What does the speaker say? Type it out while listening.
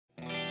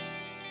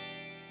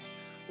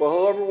Well,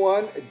 hello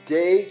everyone.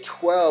 Day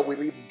 12, we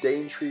leave the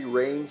Daintree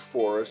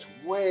Rainforest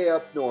way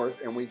up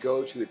north and we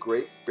go to the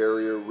Great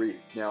Barrier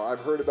Reef. Now, I've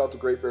heard about the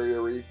Great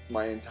Barrier Reef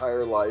my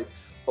entire life,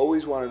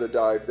 always wanted to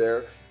dive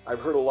there. I've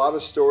heard a lot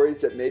of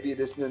stories that maybe it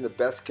isn't in the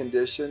best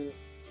condition.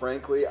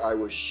 Frankly, I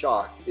was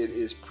shocked. It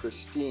is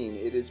pristine,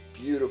 it is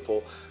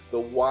beautiful. The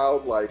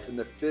wildlife and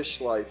the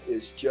fish life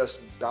is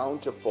just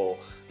bountiful.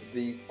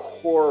 The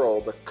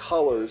coral, the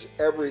colors,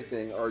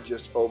 everything are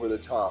just over the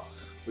top.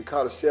 We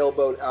caught a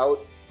sailboat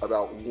out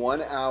about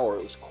 1 hour.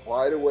 It was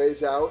quite a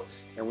ways out,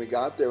 and we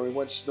got there and we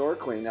went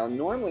snorkeling. Now,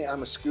 normally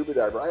I'm a scuba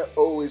diver. I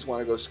always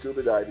want to go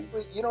scuba diving,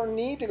 but you don't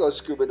need to go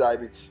scuba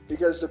diving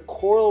because the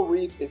coral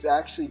reef is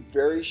actually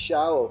very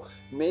shallow,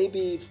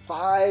 maybe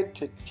 5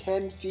 to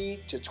 10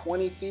 feet to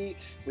 20 feet.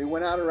 We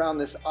went out around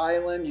this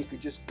island. You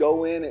could just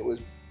go in. It was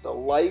the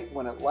light,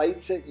 when it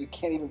lights it, you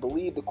can't even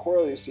believe the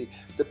coral you see.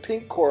 The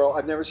pink coral,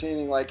 I've never seen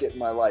anything like it in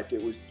my life.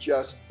 It was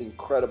just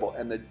incredible.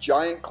 And the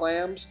giant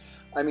clams,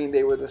 I mean,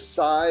 they were the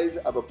size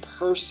of a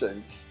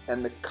person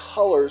and the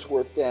colors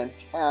were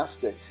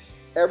fantastic.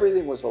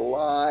 Everything was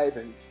alive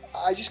and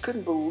I just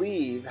couldn't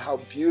believe how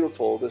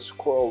beautiful this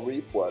coral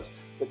reef was.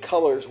 The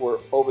colors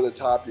were over the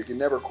top. You can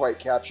never quite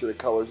capture the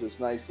colors as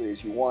nicely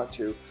as you want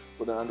to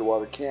with an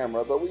underwater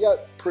camera, but we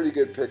got pretty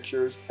good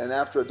pictures. And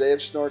after a day of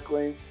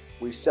snorkeling,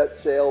 we set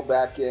sail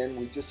back in.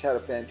 We just had a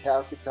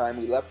fantastic time.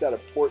 We left out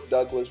of Port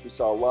Douglas. We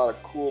saw a lot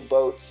of cool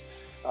boats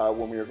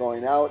when we were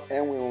going out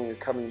and when we were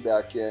coming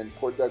back in.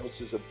 Port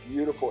Douglas is a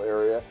beautiful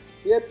area.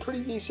 We had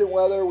pretty decent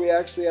weather. We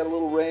actually had a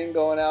little rain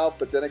going out,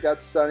 but then it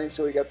got sunny,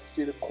 so we got to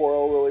see the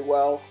coral really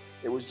well.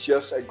 It was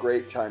just a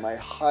great time. I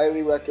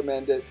highly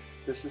recommend it.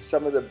 This is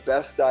some of the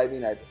best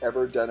diving I've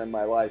ever done in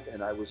my life,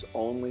 and I was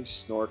only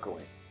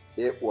snorkeling.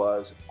 It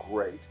was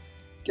great.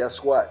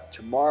 Guess what?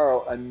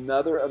 Tomorrow,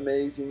 another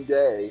amazing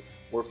day.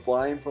 We're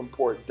flying from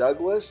Port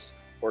Douglas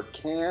or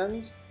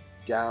Cairns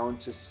down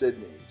to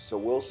Sydney. So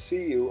we'll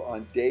see you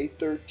on day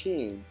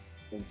 13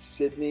 in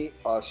Sydney,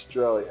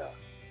 Australia.